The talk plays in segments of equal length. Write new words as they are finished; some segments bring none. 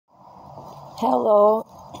Hello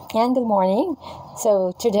and good morning.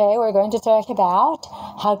 So today we're going to talk about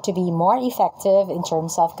how to be more effective in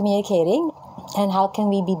terms of communicating and how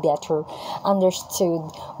can we be better understood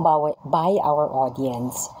by our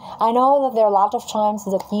audience. I know that there are a lot of times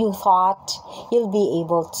that you thought you'll be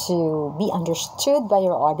able to be understood by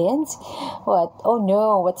your audience, but oh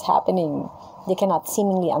no, what's happening? They cannot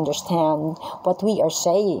seemingly understand what we are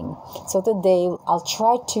saying. So today I'll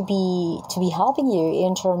try to be helping you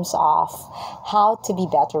in terms of how to be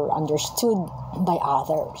better understood by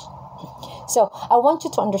others. So I want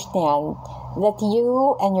you to understand that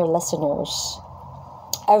you and your listeners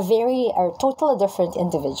are totally different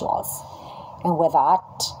individuals. And with that,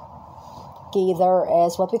 there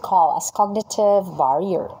is what we call as cognitive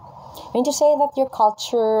barrier. I mean to say that your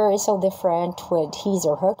culture is so different with his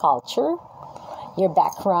or her culture. Your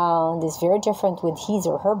background is very different with his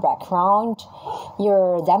or her background.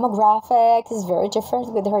 Your demographic is very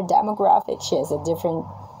different with her demographic. She has a different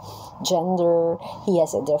gender. He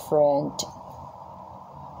has a different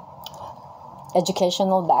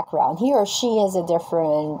educational background. He or she has a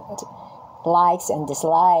different likes and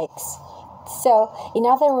dislikes. So, in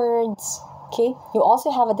other words, you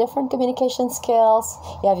also have a different communication skills.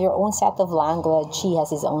 You have your own set of language. He has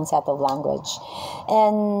his own set of language.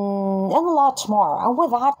 And a lot more. And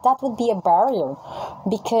with that would be a barrier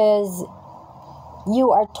because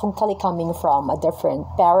you are totally coming from a different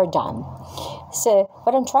paradigm. So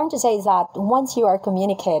what I'm trying to say is that once you are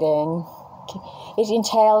communicating, it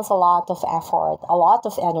entails a lot of effort, a lot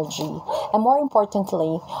of energy, and more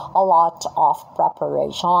importantly, a lot of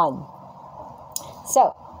preparation.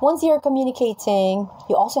 So once you're communicating,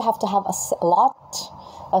 you also have to have a lot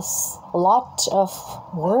of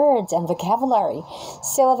words and vocabulary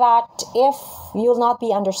so that if you'll not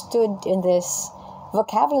be understood in this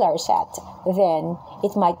vocabulary set, then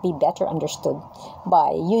it might be better understood by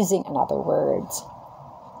using another words.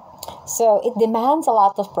 So it demands a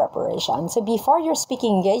lot of preparation. So before your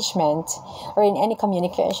speaking engagement or in any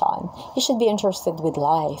communication, you should be interested with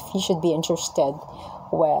life. You should be interested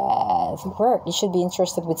with work. You should be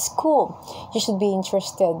interested with school. You should be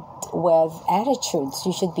interested with attitudes.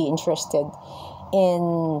 You should be interested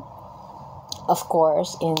in, of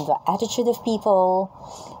course, in the attitude of people,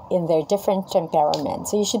 in their different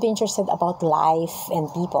temperaments. So you should be interested about life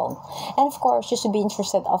and people. And of course, you should be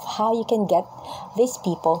interested of how you can get these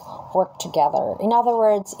people work together. In other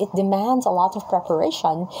words, it demands a lot of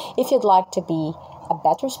preparation if you'd like to be a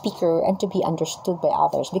better speaker and to be understood by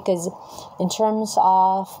others, because in terms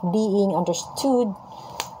of being understood,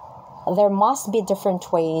 there must be different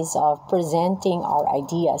ways of presenting our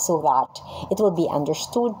idea so that it will be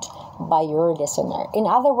understood by your listener. In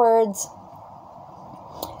other words,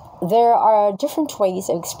 there are different ways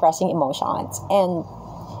of expressing emotions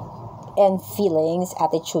and feelings,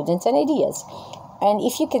 attitudes, and ideas. And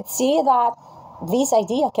if you could see that this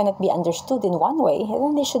idea cannot be understood in one way,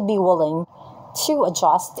 then they should be willing to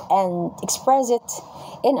adjust and express it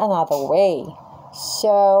in another way.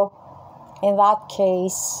 So in that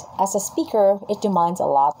case, as a speaker, it demands a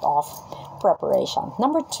lot of preparation.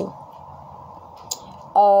 Number 2,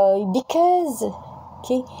 because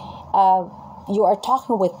you are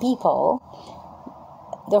talking with people,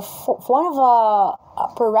 one of the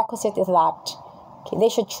prerequisite is that they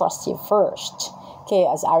should trust you first.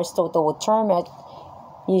 As Aristotle would term it,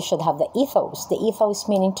 you should have the ethos. The ethos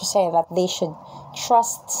meaning to say that they should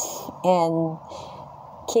trust and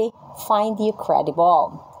find you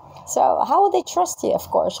credible. So how would they trust you? Of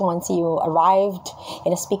course, once you arrived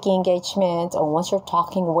in a speaking engagement or once you're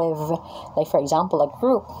talking with, like for example, a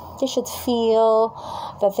group, they should feel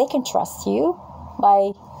that they can trust you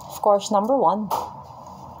by, of course, number 1,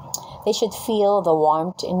 they should feel the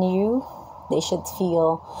warmth in you. They should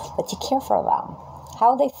feel that you care for them.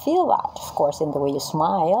 How they feel that? Of course, in the way you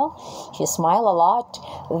smile. If you smile a lot,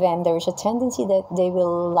 then there is a tendency that they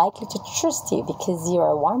will likely to trust you because you're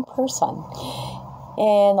a warm person.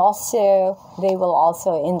 And also, they will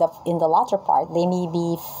also, in the latter part, they may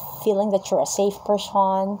be feeling that you're a safe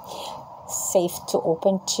person, safe to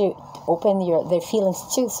open their feelings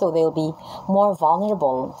to, so they'll be more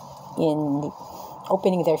vulnerable in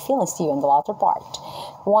opening their feelings to you in the latter part.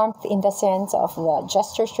 Warmth in the sense of the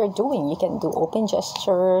gestures you're doing. You can do open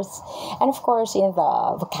gestures. And of course, in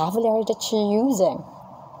the vocabulary that you're using.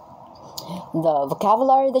 The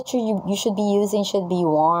vocabulary that you should be using should be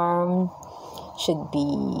warm, should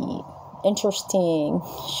be interesting,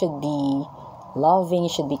 should be loving,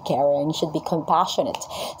 should be caring, should be compassionate.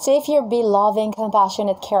 So if you're be loving,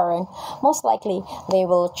 compassionate, caring, most likely they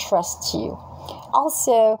will trust you.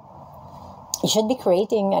 Also, you should be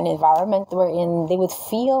creating an environment wherein they would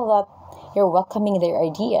feel that You're welcoming their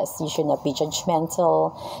ideas. You should not be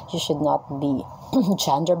judgmental. You should not be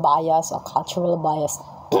gender bias or cultural bias.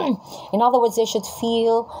 In other words, they should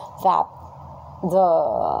feel that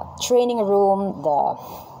the training room, the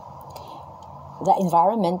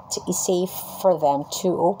environment is safe for them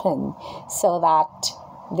to open, so that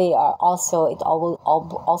they are also, it all will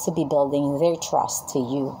also be building their trust to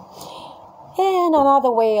you. And another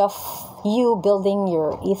way of you building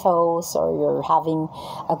your ethos, or you're having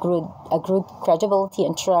a good credibility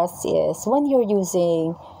and trust, is when you're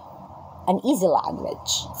using an easy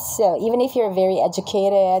language. So even if you're very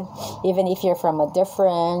educated, even if you're from a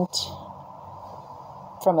different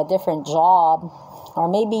job, or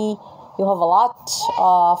maybe you have a lot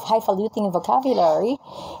of highfalutin vocabulary,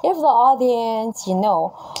 if the audience,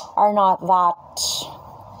 are not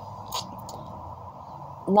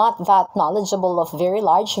that knowledgeable of very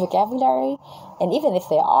large vocabulary, and even if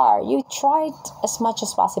they are, you try as much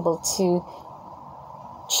as possible to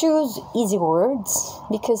choose easy words,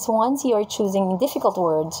 because once you are choosing difficult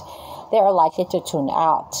words, they are likely to tune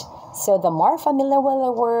out. So the more familiar with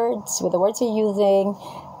the words you're using,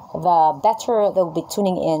 the better they'll be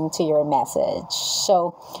tuning in to your message.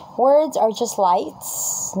 So words are just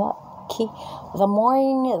lights. Okay. The more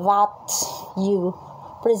that you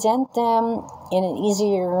present them in an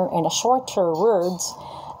easier and a shorter words,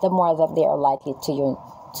 the more that they are likely to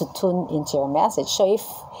tune into your message. So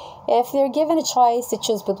if you're given a choice to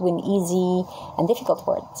choose between easy and difficult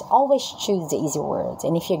words, always choose the easy words.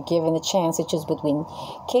 And if you're given a chance to choose between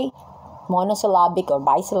monosyllabic or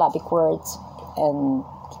bisyllabic words, and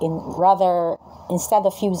instead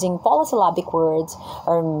of using polysyllabic words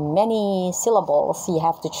or many syllables, you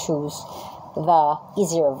have to choose the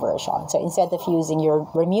easier version. So instead of using your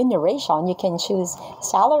remuneration, you can choose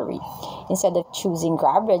salary. Instead of choosing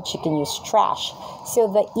garbage, you can use trash. So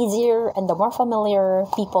the easier and the more familiar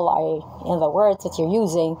people are in the words that you're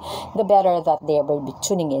using, the better that they will be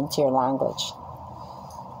tuning into your language.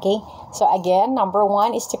 Okay, so again, number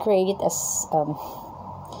one is to create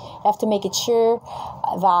you have to make it sure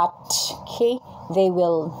that you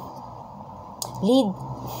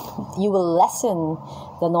will lessen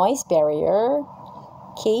the noise barrier,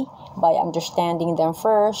 by understanding them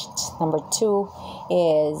first. Number two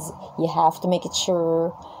is you have to make it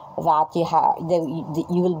sure that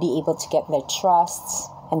you will be able to get their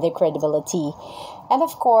trust and their credibility. And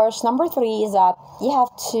of course, number three is that you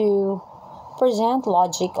have to present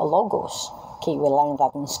logic or logos. We learned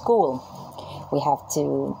that in school. We have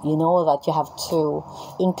to, that you have to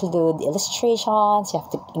include illustrations, you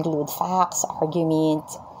have to include facts,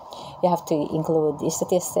 arguments, you have to include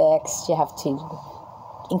statistics, you have to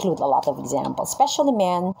include a lot of examples, especially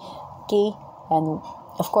men, and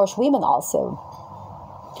of course women also.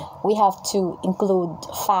 We have to include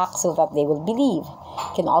facts so that they will believe.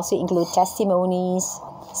 You can also include testimonies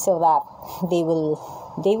so that they would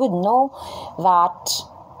know that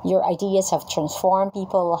your ideas have transformed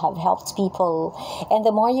people, have helped people. And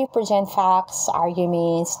the more you present facts,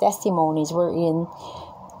 arguments, testimonies, wherein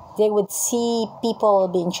they would see people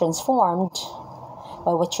being transformed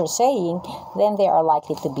by what you're saying, then they are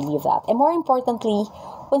likely to believe that. And more importantly,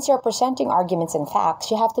 once you're presenting arguments and facts,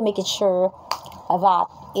 you have to make it sure that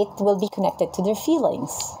it will be connected to their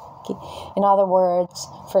feelings. In other words,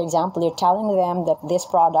 for example, you're telling them that this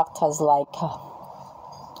product has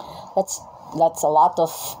that's a lot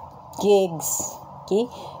of gigs.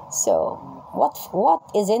 So what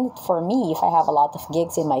is in it for me if I have a lot of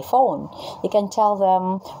gigs in my phone? You can tell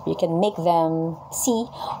them, you can make them see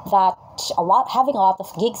that having a lot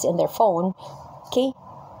of gigs in their phone,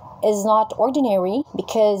 is not ordinary,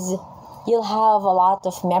 because you'll have a lot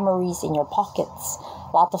of memories in your pockets,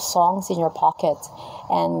 a lot of songs in your pocket,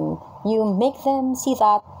 and you make them see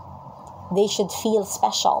that they should feel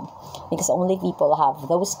special, because only people have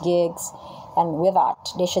those gigs, and with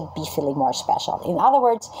that, they should be feeling more special. In other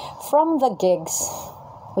words, from the gigs,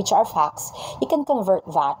 which are facts, you can convert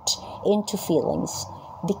that into feelings,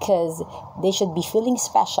 because they should be feeling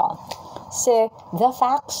special. So the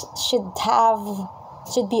facts should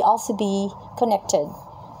also be connected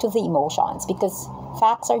to the emotions, because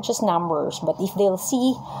facts are just numbers, but if they'll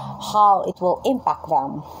see how it will impact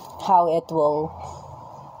them, how it will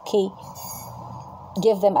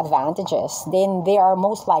give them advantages, then they are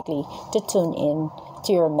most likely to tune in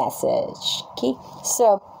to your message.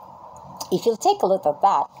 So if you'll take a look at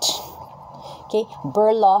that,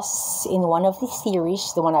 Berlos, in one of these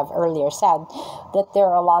theories, the one I've earlier said, that there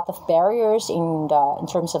are a lot of barriers in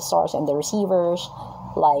terms of source and the receivers.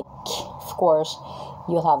 Like, of course,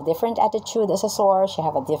 you'll have different attitude as a source, you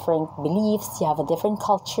have a different beliefs, you have a different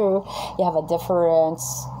culture, you have a different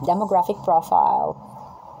demographic profile.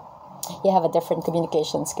 you have a different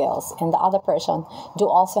communication skills, and the other person do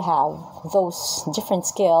also have those different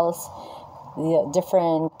skills, the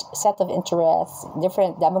different set of interests,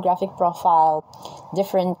 different demographic profile,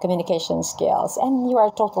 different communication skills, and you are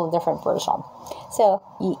a totally different person. So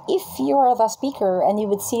if you are the speaker and you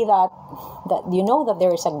would see that you know that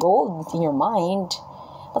there is a goal in your mind,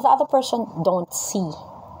 but the other person don't see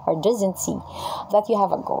or doesn't see that you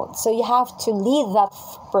have a goal. So you have to lead that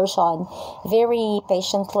person very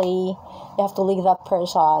patiently. You have to lead that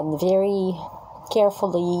person very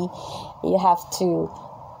carefully. You have to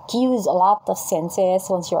use a lot of senses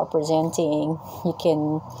once you're presenting. You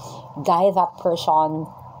can guide that person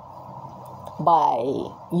by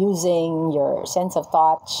using your sense of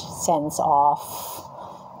touch, sense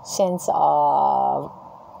of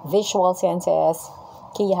visual senses.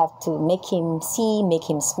 Okay, you have to make him see, make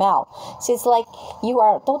him smell. So it's like you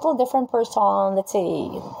are a total different person. Let's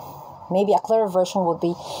say maybe a clearer version would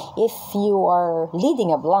be if you are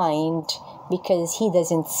leading a blind because he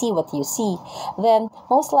doesn't see what you see, then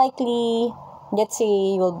most likely, let's say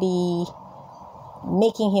you'll be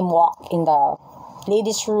making him walk in the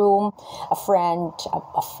ladies' room, a friend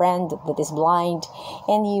that is blind,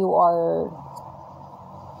 and you are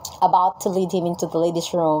about to lead him into the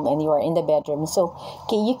ladies' room and you are in the bedroom. So,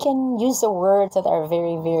 okay, you can use the words that are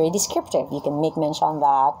very, very descriptive. You can make mention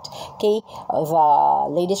that, okay, the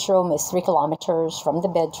ladies' room is 3 kilometers from the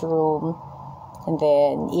bedroom. And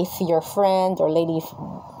then if your friend or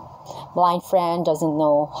blind friend doesn't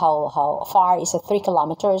know how far is it 3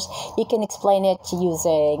 kilometers, you can explain it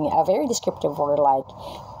using a very descriptive word, like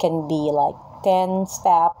can be like 10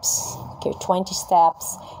 steps, okay, 20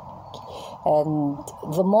 steps. And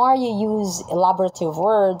the more you use elaborative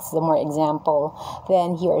words, the more example,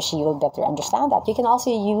 then he or she will better understand that. You can also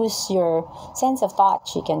use your sense of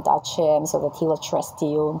touch. You can touch him so that he will trust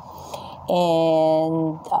you.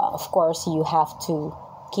 And of course, you have to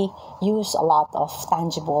use a lot of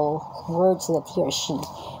tangible words that he or she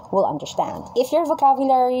will understand. If your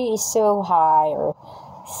vocabulary is so high or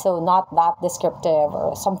so not that descriptive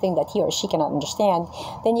or something that he or she cannot understand,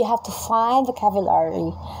 then you have to find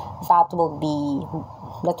vocabulary that will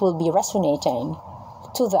be resonating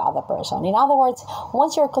to the other person. In other words,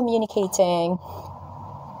 once you're communicating,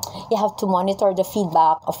 you have to monitor the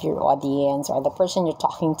feedback of your audience or the person you're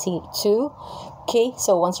talking to. Okay,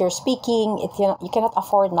 so once you're speaking, you cannot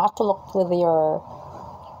afford not to look with your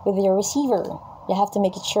receiver. You have to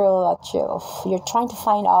make it sure that you're trying to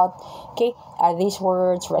find out, okay, are these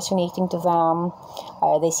words resonating to them?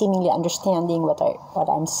 Are they seemingly understanding what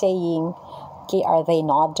I'm saying? Okay, are they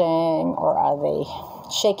nodding or are they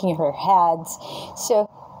shaking their heads? So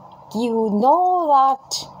you know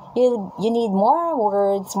that you need more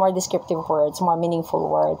words, more descriptive words, more meaningful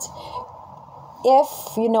words.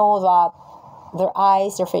 If you know that their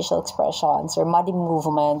eyes, their facial expressions, their body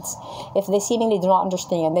movements, if they seemingly do not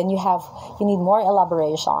understand, then you need more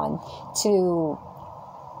elaboration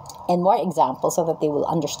and more examples so that they will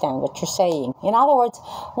understand what you're saying. In other words,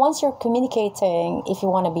 once you're communicating, if you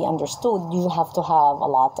want to be understood, you have to have a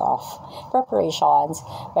lot of preparations.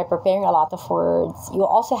 By preparing a lot of words, you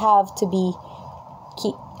also have to be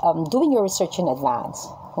doing your research in advance.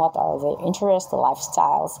 What are their interests, the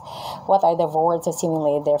lifestyles? What are the words that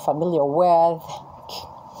seemingly they're familiar with?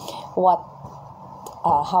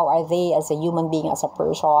 How are they as a human being, as a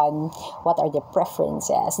person? What are their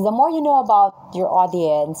preferences? The more you know about your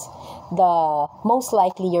audience, the most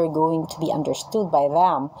likely you're going to be understood by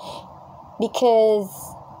them, because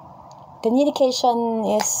communication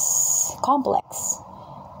is complex.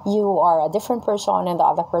 You are a different person and the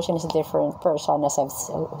other person is a different person, as I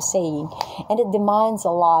was saying, and it demands a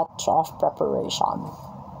lot of preparation.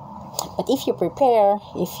 But if you prepare,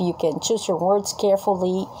 if you can choose your words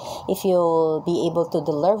carefully, if you'll be able to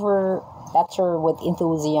deliver better with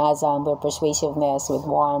enthusiasm, with persuasiveness, with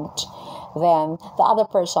warmth, then the other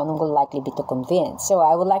person will likely be too convinced. So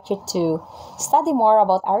I would like you to study more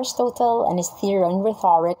about Aristotle and his theory on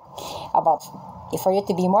rhetoric, about for you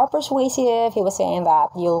to be more persuasive. He was saying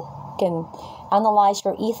that you can analyze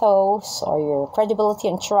your ethos or your credibility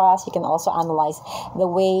and trust. You can also analyze the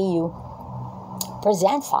way you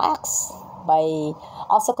present facts by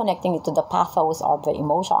also connecting it to the pathos of the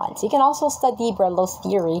emotions. You can also study Berlow's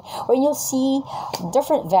theory, where you'll see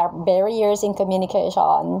different barriers in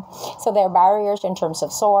communication. So there are barriers in terms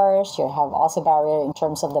of source. You have also barrier in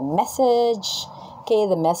terms of the message. Okay,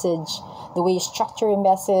 the message, the way you structure your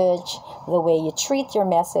message, the way you treat your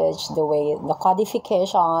message, the way the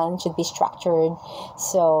codification should be structured.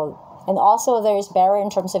 So, and also there is barrier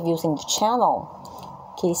in terms of using the channel.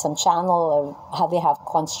 Okay, some channel of how they have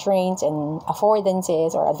constraints and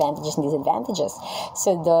affordances or advantages and disadvantages.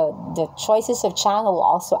 So the choices of channel will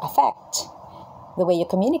also affect the way you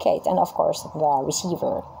communicate, and of course the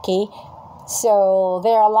receiver. Okay, so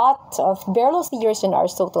there are a lot of Berlow's theories, and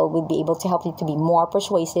Aristotle would be able to help you to be more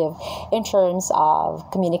persuasive in terms of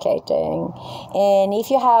communicating. And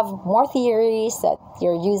if you have more theories that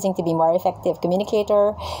you're using to be more effective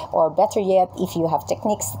communicator, or better yet, if you have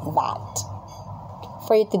techniques that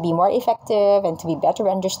for you to be more effective and to be better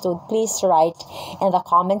understood, please write in the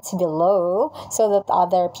comments below so that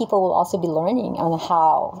other people will also be learning on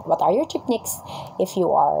what are your techniques if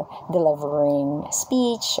you are delivering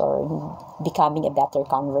speech or becoming a better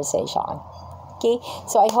conversation. Okay,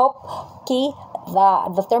 so I hope the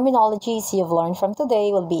terminologies you've learned from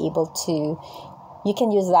today will be able to, you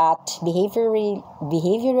can use that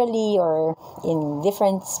behaviorally or in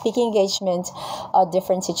different speaking engagements or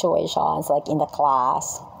different situations, like in the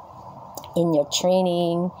class, in your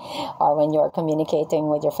training, or when you're communicating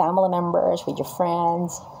with your family members, with your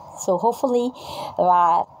friends. So hopefully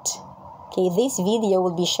that this video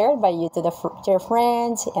will be shared by you to your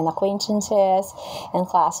friends and acquaintances and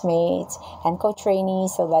classmates and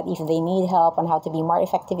co-trainees, so that if they need help on how to be more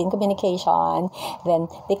effective in communication, then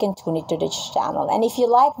they can tune it to this channel. And if you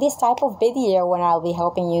like this type of video, when I'll be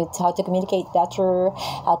helping you how to communicate better,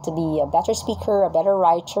 how to be a better speaker, a better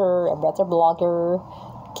writer, a better blogger,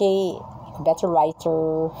 a better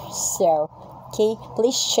writer. So,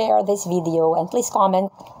 please share this video and please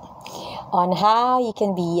comment on how you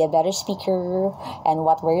can be a better speaker and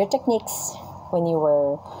what were your techniques that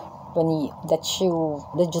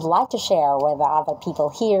you'd like to share with the other people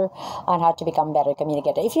here on how to become better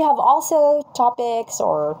communicator. If you have also topics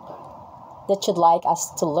or that you'd like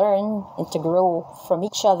us to learn and to grow from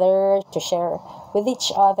each other, to share with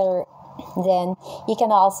each other, then you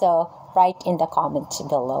can also write in the comment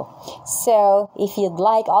below. So if you'd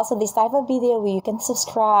like also this type of video, you can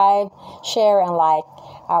subscribe, share, and like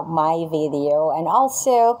my video. And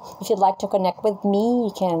also, if you'd like to connect with me,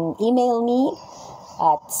 you can email me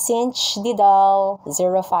at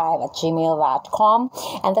cinchdidal05@gmail.com,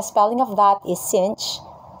 and the spelling of that is cinch,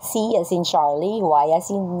 C as in Charlie, Y as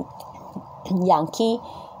in Yankee,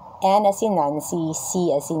 N as in Nancy,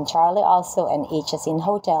 C as in Charlie also, and H as in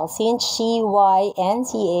Hotel. Cinch,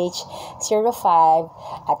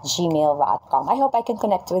 CYNCH05@gmail.com. I hope I can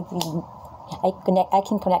connect with you. I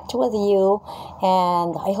can connect with you,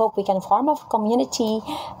 and I hope we can form a community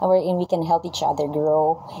wherein we can help each other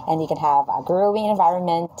grow, and we can have a growing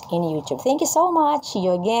environment in YouTube. Thank you so much. See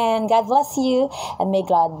you again. God bless you, and may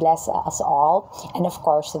God bless us all, and of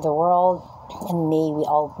course the world. And may we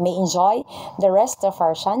all enjoy the rest of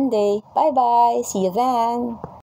our Sunday. Bye bye. See you then.